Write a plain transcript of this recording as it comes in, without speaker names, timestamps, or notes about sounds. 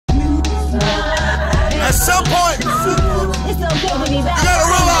At some point, you gotta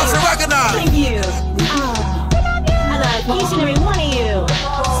realize and recognize. Thank you. I love each and every one of you.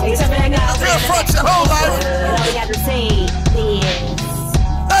 Except for that guy. You're front your whole life. And all we got to say is,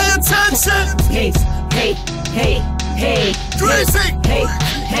 pay attention. Hey. Tracy.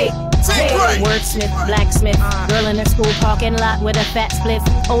 Hey. Grae. Wordsmith, blacksmith, girl in the school parking lot with a fat spliff.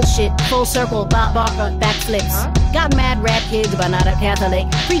 Old shit, full circle, Bob Barker, backflips. Got mad rap kids, but not a Catholic.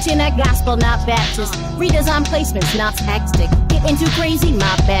 Preaching that gospel, not Baptist. Redesign placements, not tactic. Getting too crazy,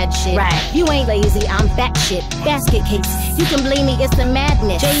 my bad shit. Right. You ain't lazy, I'm back shit. Basket case, you can blame me, it's the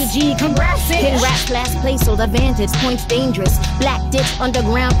madness. JG, congrats, hit rap last place, so the vantage point's dangerous. Black ditch,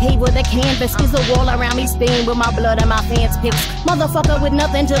 underground, paved with a canvas. Is the wall around me stained with my blood and my fans' pics. Motherfucker with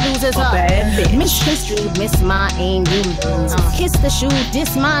nothing to lose is up. Miss history, miss my aim, you lose. Kiss the shoe,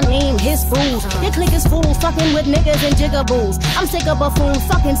 diss my name, his fools. Your clique is fools, fucking with niggas and jigaboos. I'm sick of buffoons,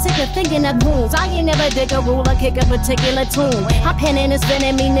 fucking sick of thinking of goons. I ain't never dig a rule or kick a particular tune. I'm penning and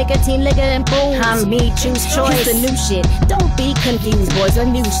spinning me, nicotine, liquor, and booze. I'm me, choose choice. It's the new shit. Don't be confused, boys. A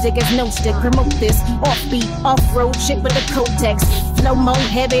new stick is no stick. Promote this offbeat, off-road shit with the Kotex. Flow more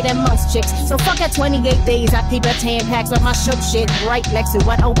heavy than most chicks. So fuck at 28 days. I keep a 10 packs of my show shit right next to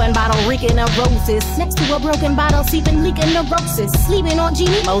an open bottle reeking of roses. Next to a broken bottle, seeping, leaking neurosis. Sleeping on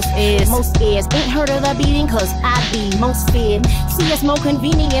genie. Most ears. Ain't heard of the beating, cause I be most feared. See, it's more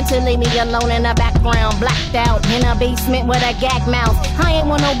convenient to leave me alone in the background. Blacked out in a basement with a gag mouth. I ain't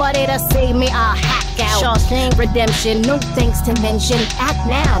want nobody to save me, I'll hack out. Shawshank Redemption, no thanks to mention. Act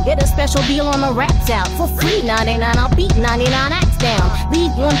now, get a special deal on the raps out. For free 99, I'll beat 99 acts down.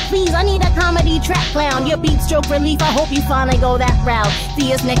 Leave one please, I need a comedy track clown. Your beat stroke relief, I hope you finally go that route.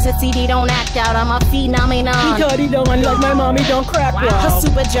 Thea's next to CD, don't act out, I'm a phenomenon. Because he don't like my mommy, don't crack A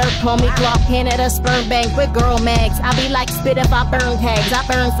super jerk, call me Clark Kent at a sperm bank with girl mags. I be like spit if I burn tags, I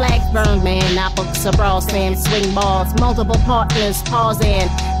burn flags, burn man. I books a brawl slam, swing balls, multiple partners, pause and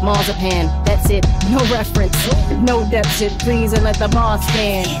marzipan. That's it, no reference, no depth shit, please and let the boss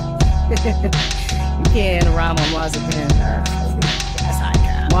stand. You can't rhyme on marzipan. Yes, I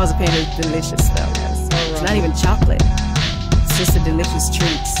can. Marzipan is delicious though. It's not even chocolate. It's just a delicious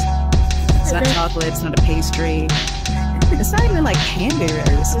treat. It's not chocolate, it's not a pastry. It's not even like candy,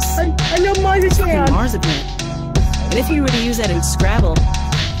 it's just I know marzipan. Marzipan. And if you were to use that in Scrabble,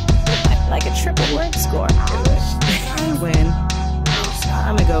 like a triple word score. I win.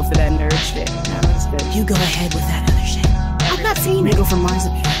 I'm gonna go for that nerd shit. You go ahead with that other shit. I'm not saying I go for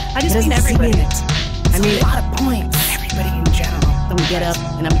marzipan. I just mean everybody. I mean a lot of points. Everybody in general. Then we get up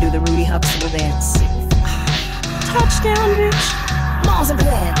and I'm gonna do the Rudy Huxtable dance. Touchdown, bitch.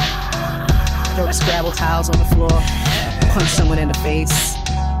 Marzipan. Throw the Scrabble tiles on the floor. Punch someone in the face.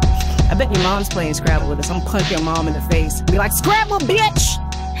 I bet your mom's playing Scrabble with us. I'm gonna punch your mom in the face. Be like, Scrabble, bitch!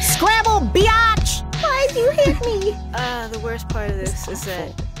 Scrabble, biatch! Why'd you hit me? The worst part of this is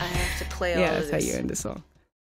that I have to play all of this. Yeah, that's how you end the song.